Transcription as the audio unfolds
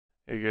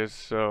Hey guys,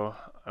 so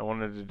I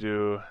wanted to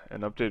do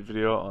an update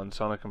video on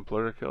Sonic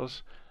Imploder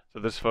kills. So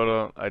this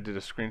photo, I did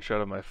a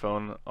screenshot of my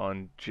phone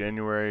on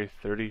January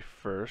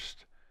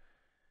 31st,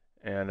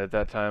 and at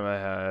that time I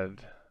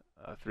had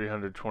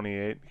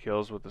 328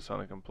 kills with the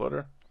Sonic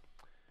Imploder.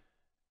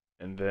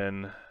 And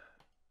then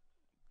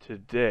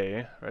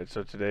today, right,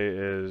 so today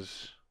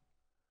is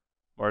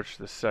March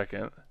the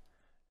 2nd,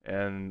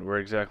 and we're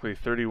exactly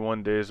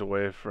 31 days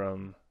away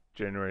from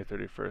January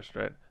 31st,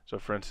 right? So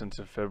for instance,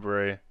 in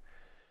February,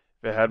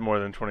 if it had more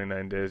than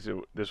 29 days,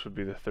 this would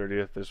be the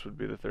 30th, this would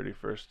be the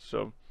 31st.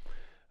 So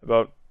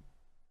about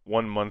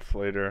 1 month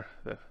later,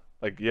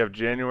 like you have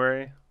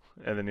January,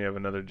 and then you have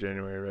another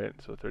January, right?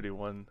 So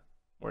 31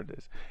 more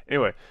days.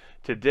 Anyway,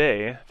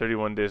 today,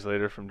 31 days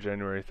later from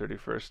January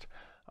 31st,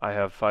 I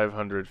have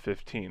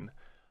 515.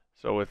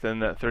 So within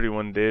that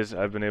 31 days,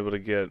 I've been able to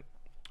get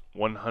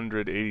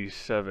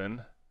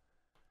 187.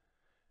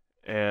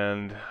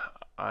 And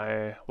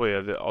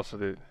also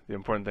the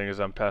important thing is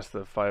I'm past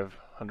the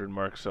 500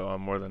 mark, so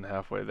I'm more than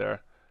halfway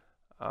there.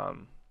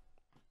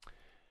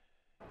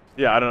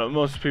 Yeah, I don't know.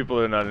 Most people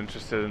are not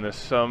interested in this.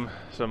 Some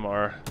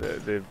are.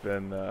 They've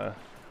been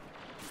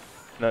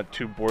not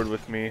too bored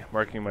with me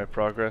marking my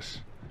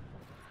progress.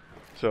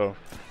 So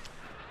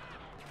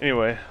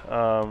anyway,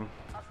 yeah,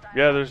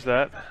 there's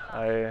that.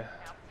 I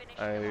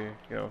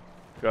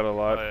got a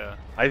lot. Oh,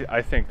 yeah.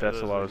 I think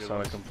that's a lot of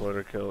Sonic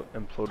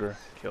Imploder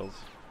kills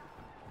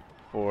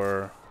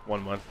for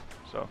 1 month.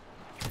 So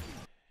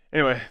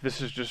anyway, this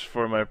is just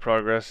for my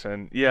progress,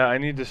 and yeah, I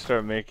need to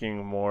start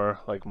making more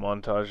like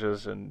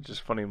montages and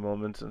just funny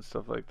moments and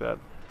stuff like that.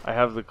 I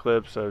have the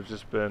clips. I've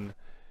just been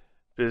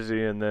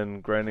busy and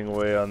then grinding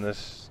away on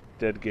this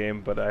dead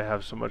game, but I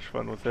have so much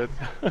fun with it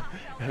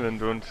and then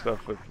doing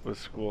stuff with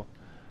school.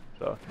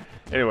 So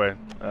anyway,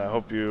 I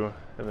hope you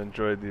have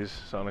enjoyed these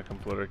Sonic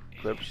Imploder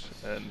clips,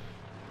 and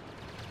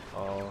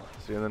I'll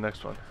see you in the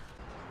next one.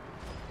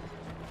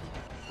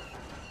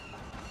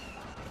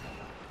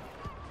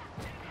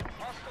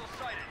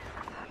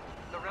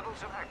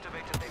 Have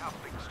activated the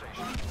uplink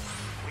station.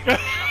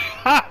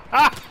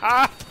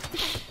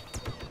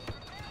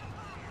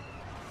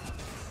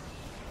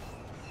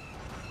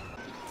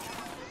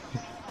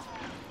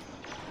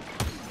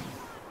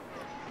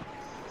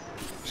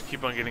 Just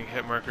keep on getting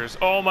hit markers.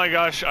 Oh my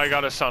gosh, I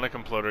got a Sonic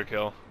Imploder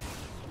kill.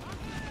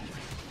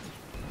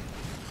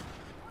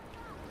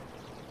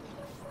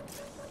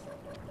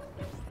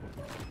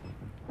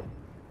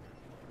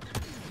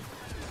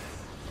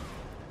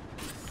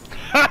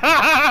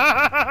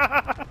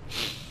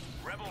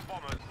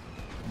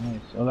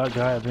 Nice. Oh, that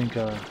guy, I think,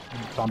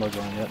 combo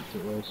going yet,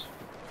 it was.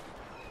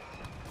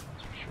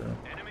 That's for sure.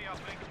 Enemy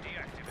uplink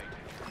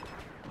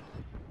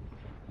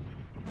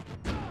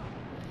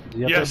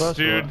deactivated. Yes,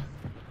 dude.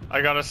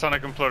 I got a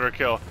Sonic Imploder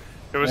kill.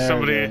 There was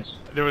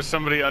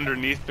somebody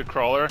underneath the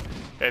crawler,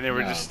 and they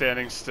were just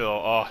standing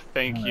still. Oh,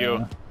 thank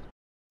you.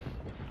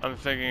 I'm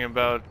thinking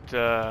about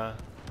leaving.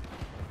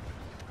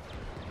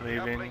 The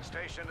uplink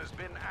station has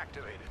been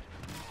activated.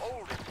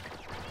 Hold it.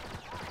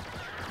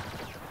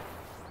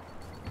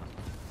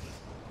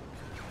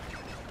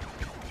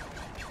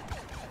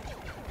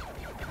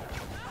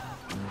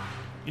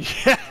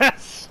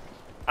 Yes!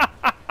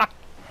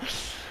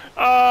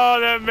 Oh,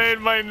 that made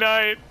my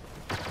night.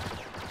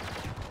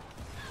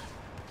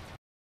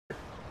 Do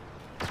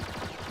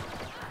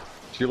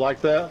you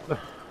like that? Let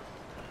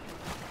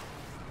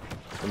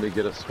me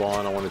get a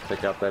spawn. I want to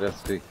take out that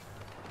SD.